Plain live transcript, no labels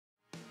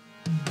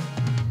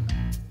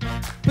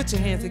Put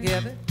your hands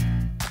together.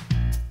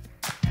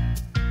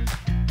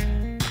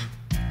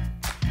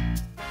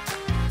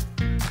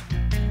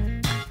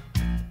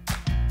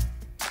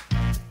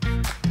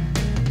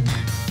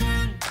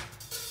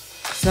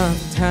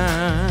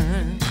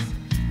 Sometimes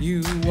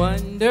you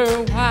wonder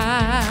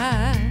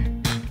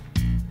why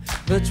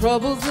the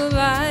troubles of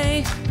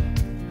life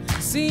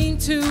seem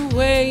to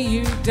weigh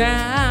you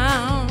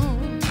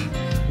down.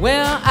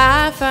 Well,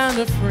 I found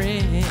a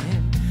friend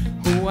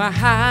who I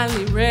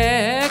highly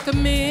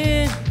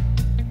recommend.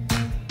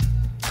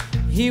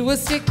 He will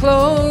stick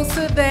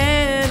closer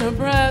than a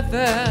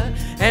brother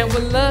and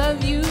will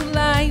love you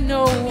like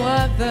no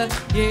other,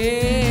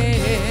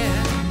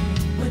 yeah.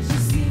 What you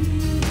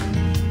see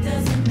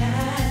doesn't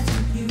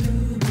matter, you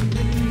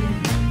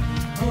believe.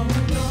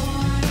 Hold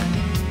on,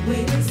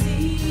 wait and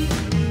see.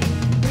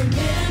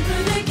 Remember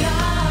that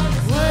God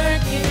is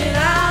Working it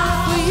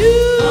out for you.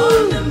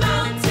 on the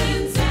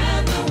mountains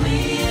and the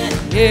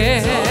wind.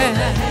 Yeah. So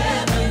the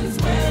heavens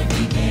will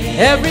begin.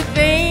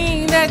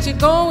 Everything that you're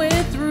going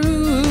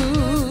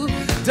through,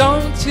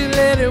 don't you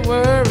let it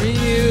worry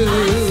you.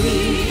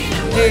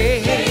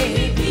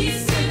 Hey,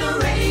 Peace in a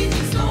raging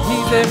storm.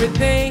 He's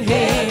everything.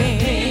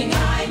 Everything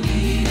I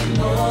need and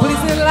more.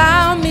 Please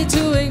allow me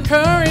to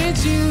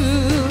encourage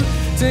you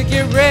to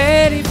get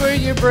ready for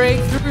your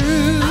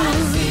breakthrough.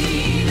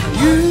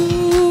 You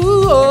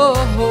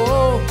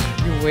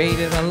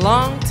waited a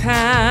long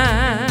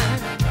time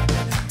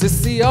to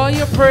see all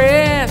your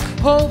prayers,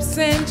 hopes,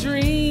 and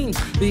dreams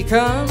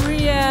become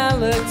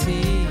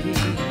reality.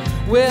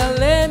 Well,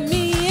 let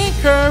me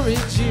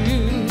encourage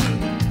you.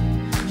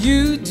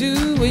 You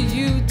do what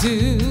you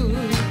do,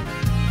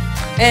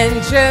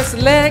 and just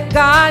let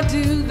God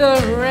do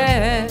the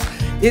rest.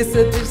 It's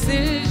a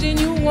decision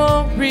you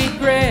won't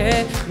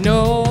regret.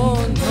 No,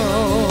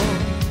 no.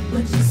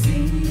 What you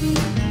see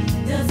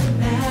doesn't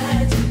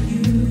match what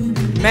you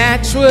believe.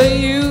 Match what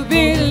you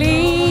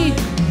believe.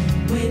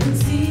 Wait and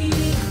see.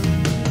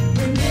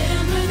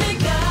 Remember that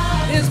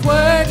God Is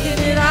working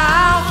it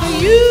out for on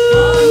the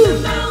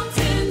you.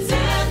 mountains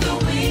and the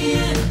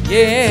wind.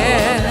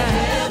 Yeah. The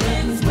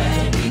heavens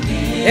will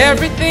begin.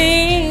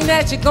 Everything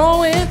that you're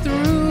going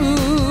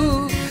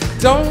through,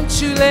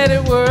 don't you let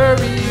it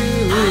worry you.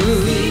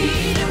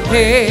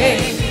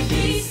 Hey,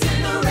 Peace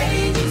in a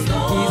raging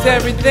storm. He's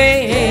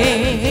everything.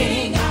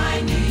 Everything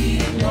I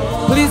need and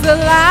more. Please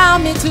allow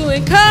me to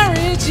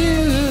encourage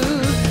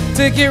you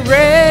to get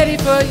ready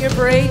for your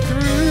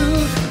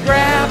breakthrough.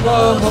 Grab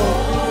a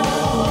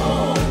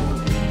hold.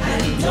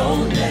 And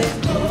don't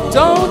let go.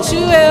 Don't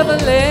you ever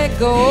let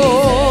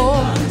go.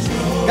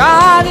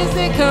 God is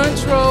in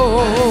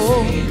control.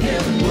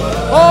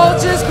 Oh,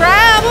 just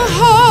grab a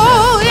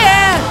hold,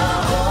 yeah.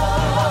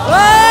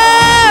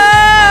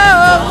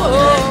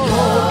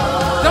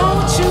 Oh,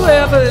 don't you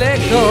ever let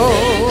go.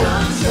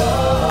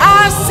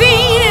 I've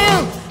seen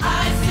him.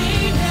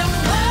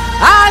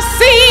 I've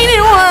seen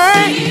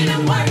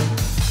him work.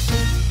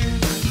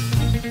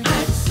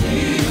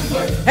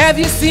 Have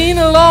you seen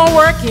the Lord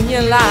work in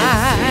your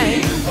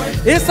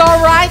life? It's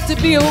all right to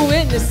be a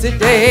witness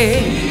today.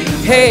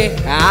 Hey,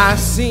 I've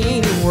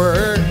seen him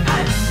work.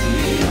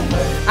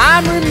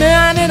 I'm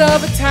reminded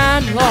of a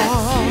time,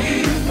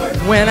 Lord,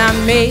 when I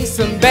made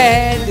some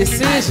bad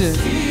decisions.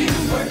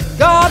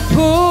 God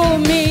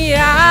pulled me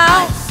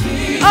out,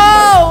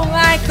 oh,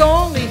 like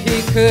only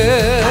He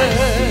could.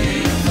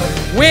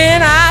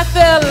 When I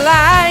felt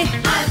like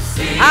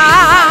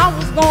I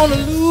was gonna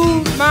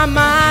lose my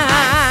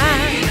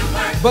mind,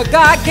 but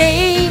God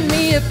gave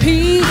me a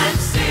peace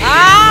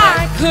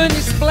I couldn't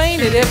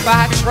explain it if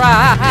I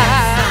tried.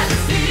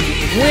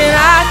 When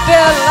I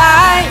felt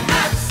like,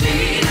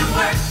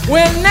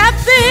 when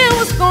nothing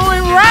was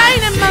going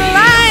right in my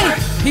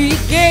life, He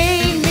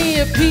gave me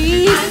a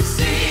peace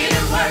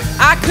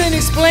I couldn't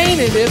explain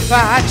it if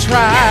I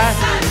tried.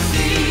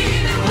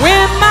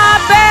 When my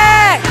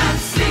back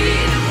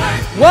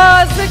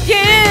was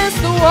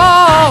against the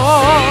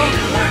wall,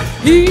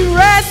 He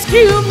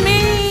rescued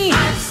me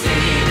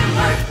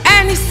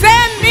and He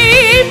set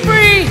me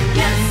free.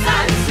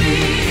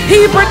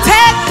 He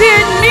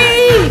protected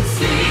me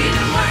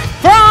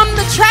from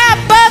the trap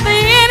of the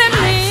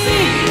enemy.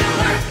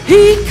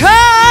 He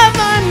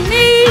covered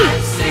me.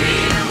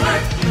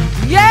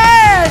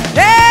 Yeah,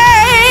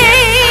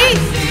 hey,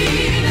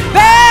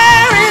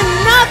 there is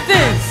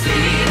nothing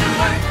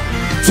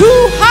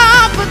too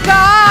hard for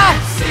God.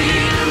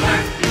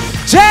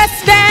 Just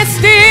stand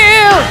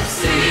still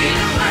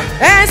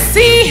and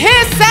see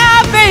His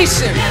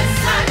salvation.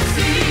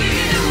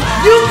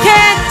 You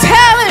can't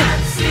tell it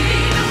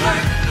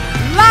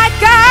like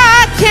I